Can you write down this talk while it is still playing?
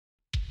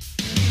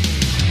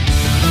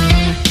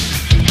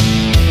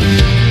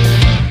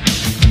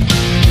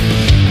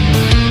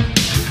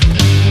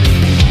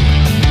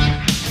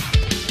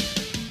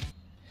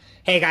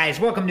Hey guys,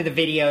 welcome to the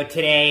video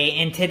today.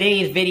 In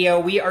today's video,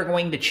 we are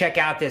going to check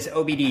out this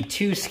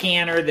OBD2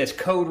 scanner, this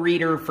code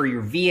reader for your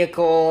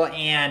vehicle,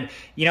 and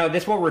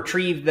this will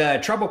retrieve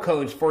the trouble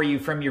codes for you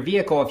from your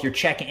vehicle if your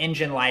check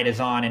engine light is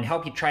on and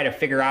help you try to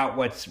figure out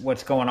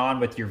what's going on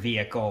with your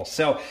vehicle.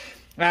 So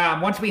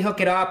once we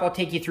hook it up, I'll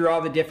take you through all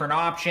the different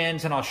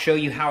options and I'll show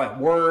you how it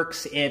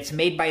works. It's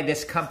made by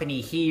this company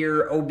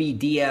here,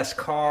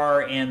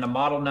 OBDScar, and the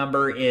model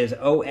number is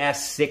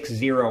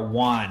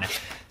OS601.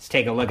 Let's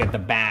take a look at the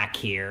back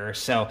here.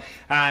 So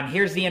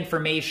here's the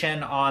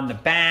information on the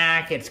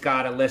back. It's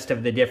got a list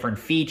of the different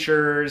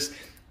features,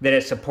 that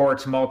it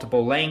supports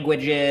multiple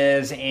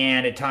languages,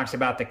 and it talks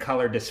about the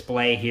color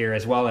display here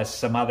as well as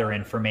some other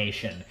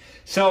information.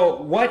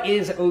 So what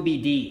is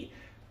OBD?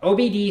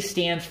 OBD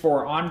stands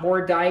for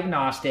Onboard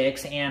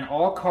Diagnostics, and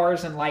all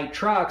cars and light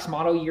trucks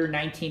model year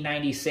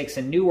 1996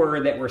 and newer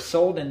that were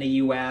sold in the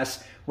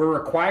US were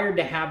required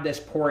to have this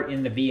port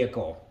in the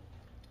vehicle.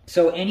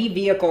 So any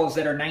vehicles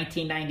that are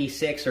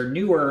 1996 or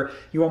newer,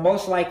 you will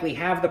most likely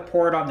have the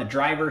port on the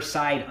driver's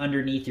side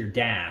underneath your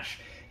dash.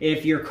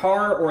 If your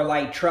car or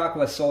light truck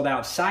was sold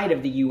outside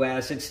of the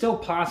US, it's still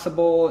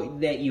possible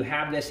that you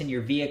have this in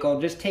your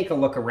vehicle. Just take a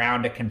look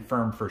around to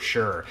confirm for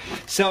sure.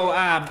 So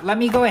let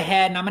me go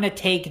ahead and I'm going to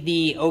take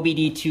the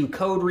OBD2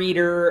 code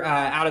reader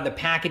out of the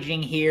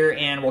packaging here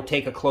and we'll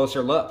take a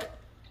closer look.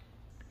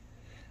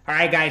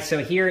 Alright guys,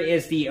 so here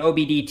is the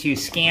OBD2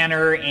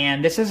 scanner,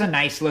 and this is a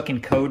nice looking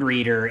code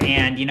reader,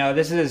 and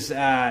this is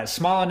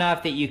small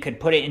enough that you could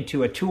put it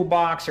into a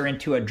toolbox or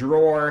into a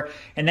drawer,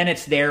 and then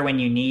it's there when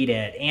you need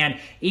it. And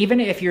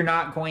even if you're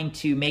not going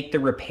to make the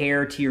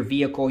repair to your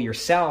vehicle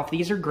yourself,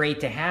 these are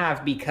great to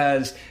have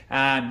because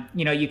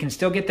you can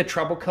still get the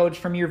trouble codes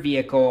from your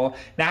vehicle.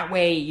 That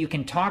way you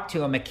can talk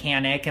to a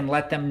mechanic and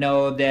let them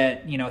know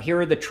that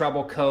here are the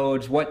trouble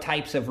codes, what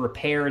types of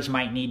repairs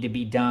might need to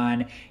be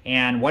done,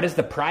 and what is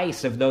the price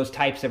of those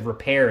types of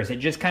repairs. It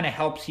just kind of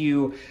helps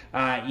you,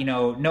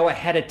 know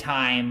ahead of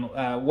time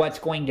what's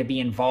going to be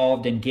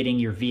involved in getting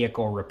your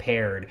vehicle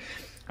repaired.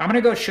 I'm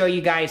going to go show you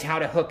guys how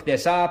to hook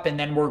this up, and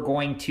then we're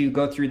going to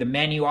go through the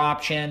menu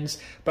options.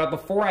 But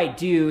before I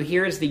do,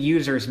 here's the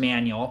user's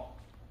manual.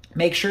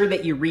 Make sure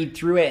that you read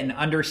through it and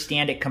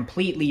understand it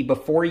completely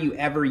before you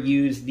ever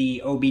use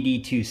the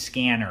OBD2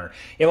 scanner.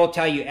 It will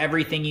tell you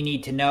everything you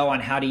need to know on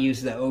how to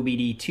use the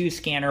OBD2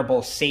 scanner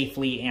both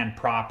safely and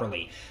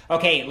properly.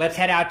 Okay, let's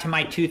head out to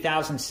my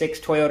 2006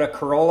 Toyota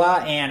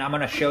Corolla and I'm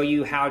going to show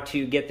you how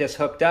to get this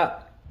hooked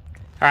up.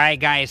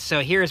 Alright guys, so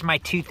here's my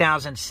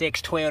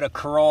 2006 Toyota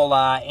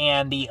Corolla,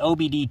 and the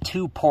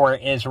OBD2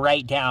 port is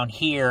right down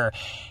here.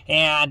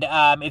 And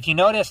if you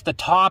notice, the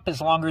top is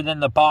longer than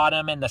the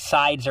bottom and the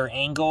sides are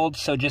angled,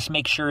 so just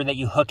make sure that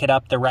you hook it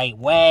up the right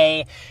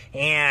way.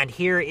 And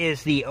here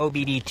is the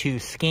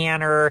OBD2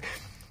 scanner.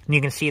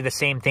 You can see the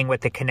same thing with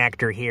the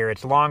connector here.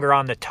 It's longer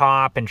on the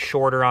top and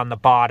shorter on the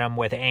bottom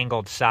with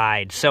angled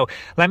sides. So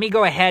let me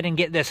go ahead and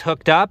get this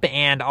hooked up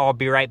and I'll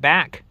be right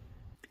back.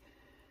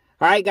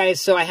 Alright guys,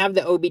 so I have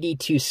the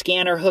OBD2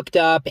 scanner hooked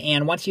up,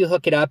 and once you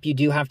hook it up, you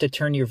do have to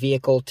turn your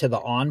vehicle to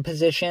the on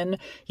position.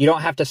 You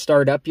don't have to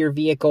start up your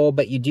vehicle,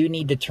 but you do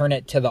need to turn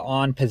it to the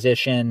on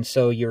position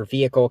so your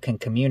vehicle can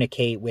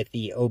communicate with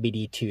the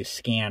OBD2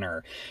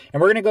 scanner. And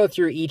we're going to go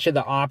through each of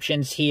the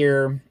options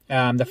here.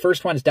 The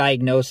first one's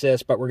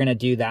diagnosis, but we're going to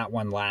do that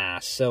one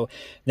last. So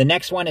the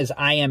next one is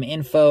IM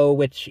info,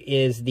 which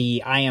is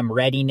the IM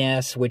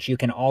Readiness, which you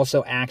can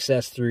also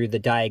access through the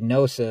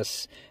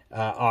diagnosis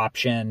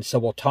option, so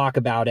we'll talk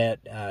about it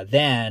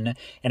then.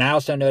 And I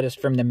also noticed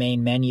from the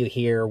main menu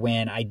here,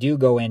 when I do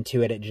go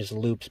into it, it just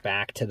loops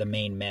back to the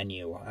main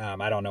menu.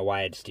 I don't know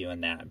why it's doing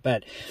that,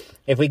 but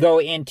if we go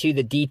into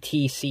the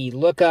Dtc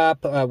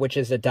Lookup, which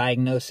is a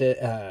diagnostic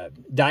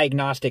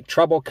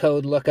trouble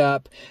code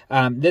lookup,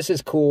 this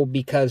is cool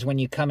because when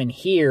you come in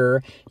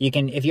here, you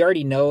can, if you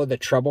already know the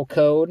trouble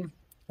code,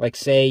 like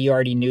say you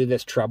already knew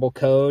this trouble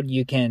code,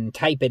 you can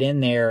type it in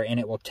there and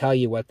it will tell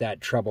you what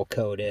that trouble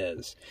code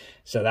is.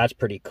 So that's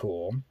pretty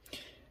cool.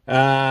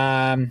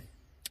 The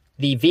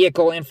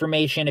vehicle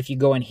information, if you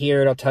go in here,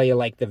 it'll tell you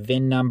like the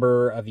VIN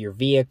number of your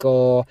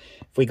vehicle.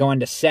 If we go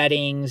into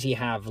settings, you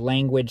have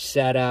language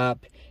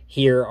setup.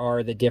 Here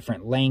are the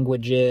different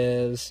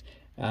languages.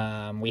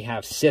 We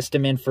have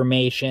system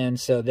information,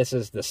 so this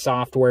is the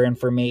software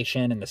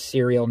information and the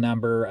serial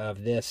number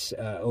of this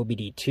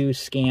OBD2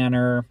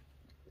 scanner.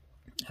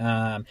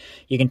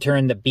 You can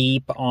turn the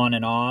beep on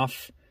and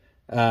off,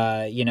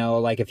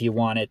 like if you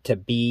want it to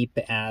beep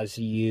as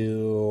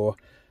you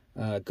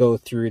go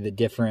through the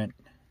different,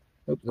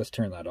 let's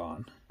turn that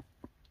on.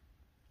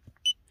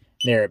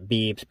 There it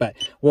beeps, but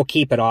we'll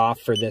keep it off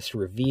for this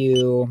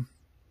review.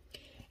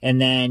 And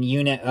then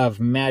unit of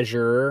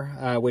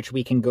measure, which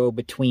we can go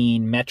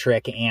between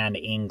metric and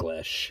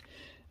English.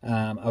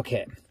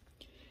 Okay.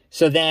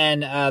 So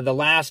then the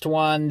last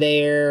one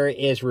there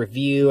is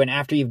review, and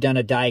after you've done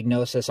a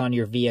diagnosis on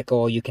your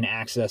vehicle, you can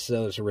access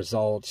those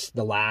results,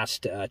 the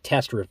last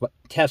test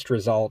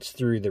results,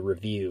 through the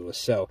review.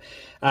 So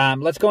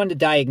let's go into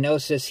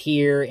diagnosis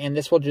here, and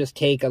this will just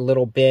take a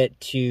little bit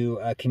to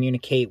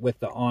communicate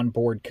with the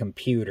onboard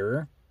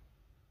computer.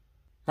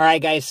 All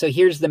right, guys, so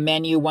here's the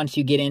menu once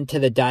you get into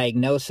the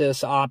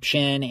diagnosis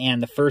option,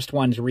 and the first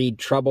one's read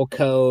trouble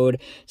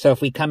code. So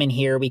if we come in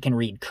here, we can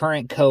read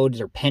current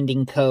codes or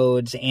pending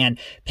codes, and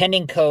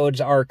pending codes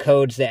are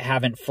codes that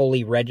haven't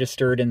fully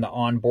registered in the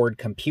onboard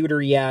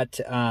computer yet,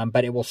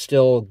 but it will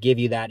still give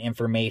you that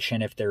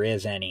information if there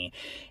is any.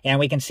 And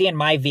we can see in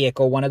my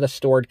vehicle, one of the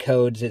stored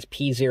codes is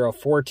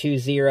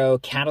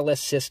P0420,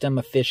 catalyst system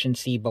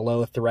efficiency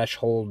below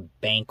threshold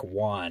bank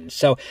 1.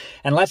 So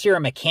unless you're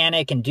a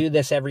mechanic and do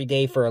this every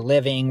day for a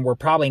living, we're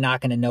probably not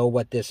going to know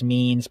what this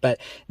means, but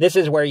this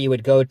is where you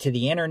would go to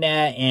the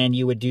internet and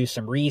you would do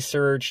some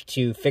research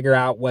to figure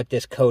out what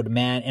this code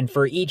meant. And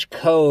for each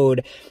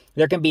code,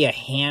 there can be a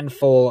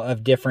handful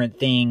of different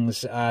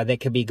things that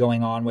could be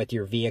going on with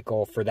your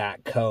vehicle for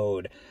that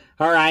code.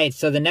 All right,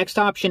 so the next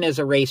option is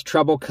erase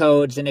trouble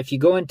codes, and if you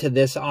go into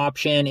this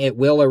option, it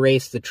will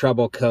erase the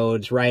trouble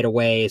codes right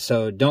away,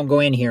 so don't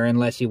go in here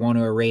unless you want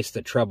to erase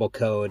the trouble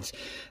codes.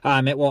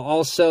 It will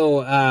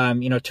also,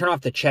 turn off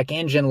the check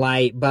engine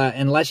light, but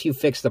unless you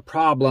fix the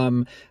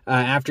problem,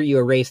 after you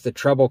erase the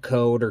trouble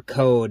code or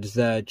codes,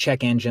 the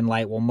check engine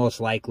light will most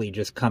likely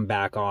just come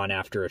back on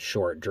after a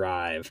short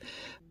drive.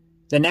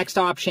 The next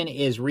option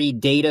is Read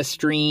Data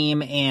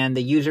Stream, and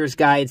the user's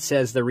guide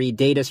says the Read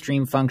Data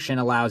Stream function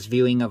allows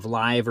viewing of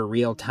live or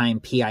real-time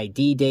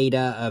PID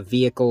data of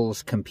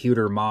vehicles'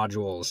 computer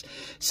modules.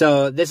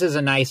 So this is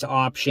a nice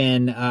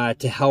option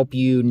to help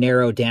you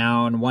narrow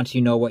down, once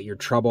you know what your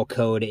trouble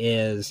code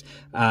is,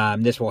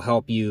 this will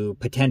help you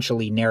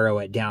potentially narrow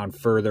it down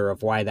further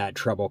of why that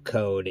trouble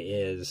code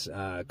is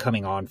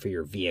coming on for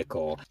your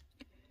vehicle.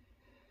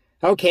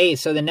 Okay,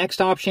 so the next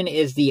option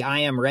is the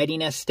IM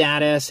Readiness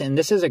Status, and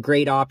this is a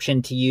great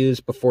option to use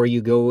before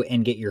you go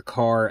and get your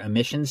car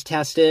emissions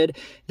tested.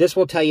 This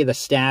will tell you the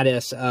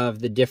status of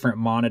the different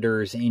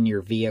monitors in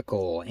your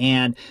vehicle.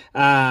 And,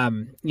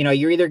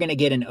 you're either going to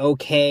get an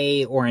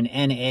OK or an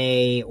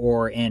NA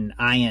or an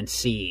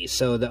INC.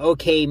 So the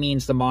OK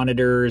means the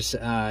monitors,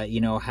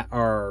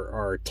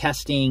 are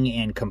testing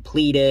and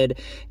completed.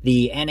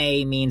 The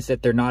NA means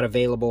that they're not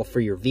available for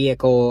your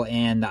vehicle,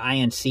 and the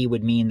INC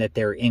would mean that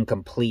they're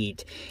incomplete.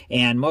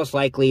 And most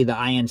likely the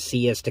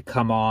INC is to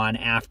come on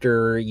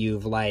after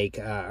you've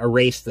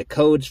erased the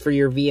codes for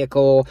your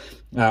vehicle,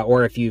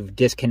 or if you've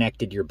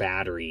disconnected your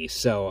battery.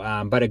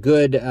 So, but a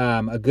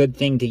good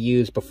thing to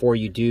use before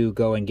you do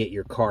go and get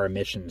your car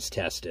emissions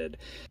tested.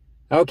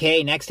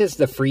 Okay, next is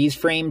the freeze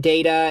frame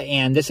data,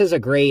 and this is a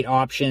great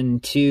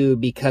option too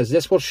because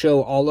this will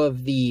show all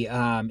of the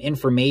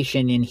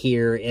information in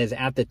here is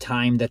at the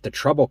time that the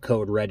trouble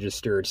code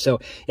registered. So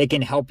it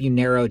can help you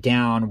narrow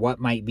down what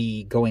might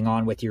be going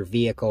on with your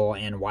vehicle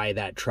and why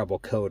that trouble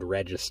code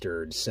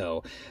registered.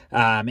 So,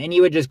 and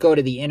you would just go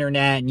to the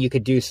internet and you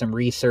could do some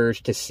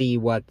research to see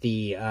what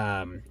the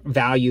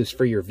values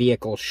for your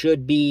vehicle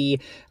should be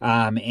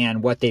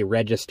and what they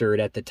registered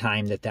at the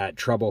time that that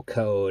trouble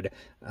code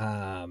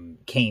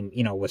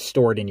was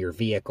stored in your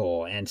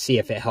vehicle, and see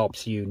if it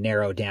helps you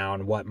narrow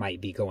down what might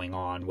be going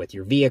on with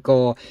your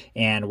vehicle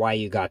and why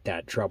you got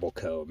that trouble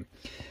code.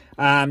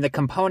 The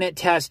component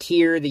test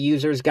here, the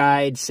user's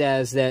guide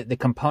says that the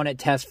component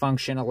test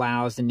function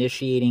allows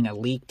initiating a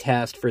leak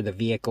test for the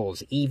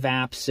vehicle's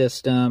evap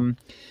system.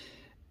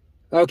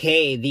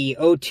 Okay, the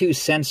O2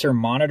 sensor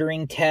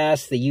monitoring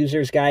test. The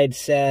user's guide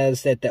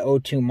says that the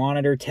O2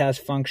 monitor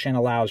test function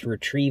allows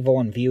retrieval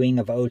and viewing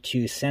of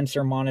O2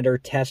 sensor monitor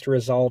test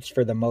results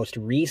for the most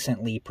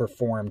recently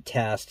performed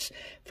tests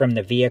from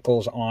the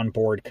vehicle's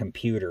onboard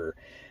computer.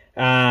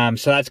 So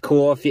that's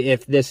cool.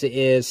 If this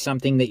is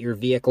something that your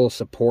vehicle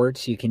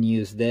supports, you can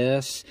use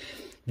this.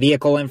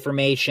 Vehicle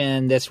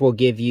information, this will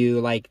give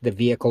you the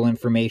vehicle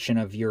information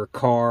of your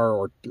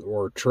car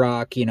or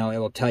truck. It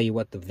will tell you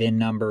what the VIN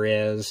number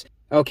is.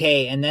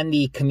 Okay, and then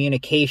the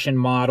communication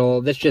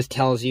model, this just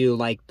tells you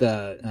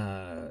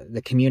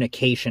the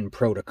communication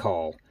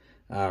protocol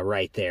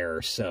right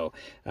there. So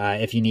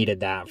if you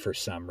needed that for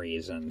some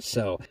reason.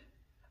 So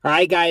All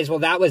right, guys, well,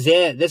 that was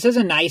it. This is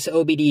a nice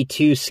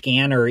OBD2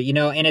 scanner,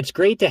 and it's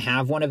great to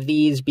have one of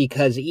these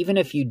because even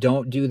if you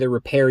don't do the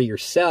repair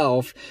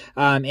yourself,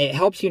 it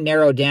helps you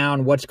narrow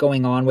down what's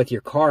going on with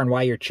your car and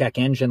why your check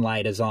engine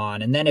light is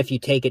on. And then if you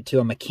take it to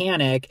a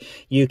mechanic,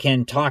 you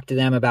can talk to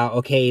them about,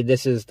 okay,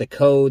 this is the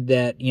code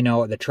that,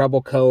 the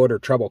trouble code or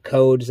trouble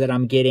codes that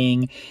I'm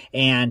getting,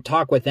 and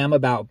talk with them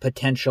about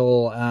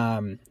potential,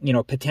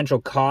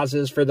 potential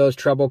causes for those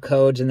trouble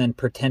codes and then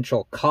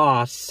potential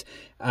costs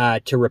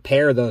to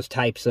repair those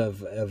types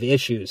of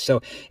issues.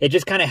 So it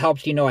just kind of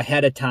helps you know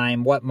ahead of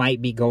time what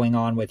might be going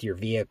on with your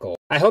vehicle.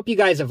 I hope you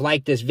guys have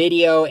liked this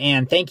video,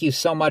 and thank you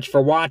so much for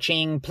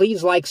watching.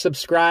 Please like,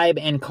 subscribe,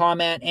 and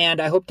comment,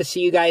 and I hope to see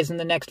you guys in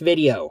the next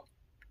video.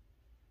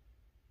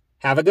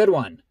 Have a good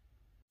one.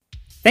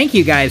 Thank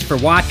you guys for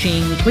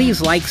watching.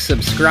 Please like,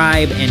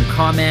 subscribe, and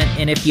comment.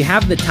 And if you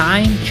have the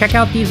time, check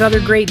out these other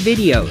great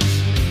videos.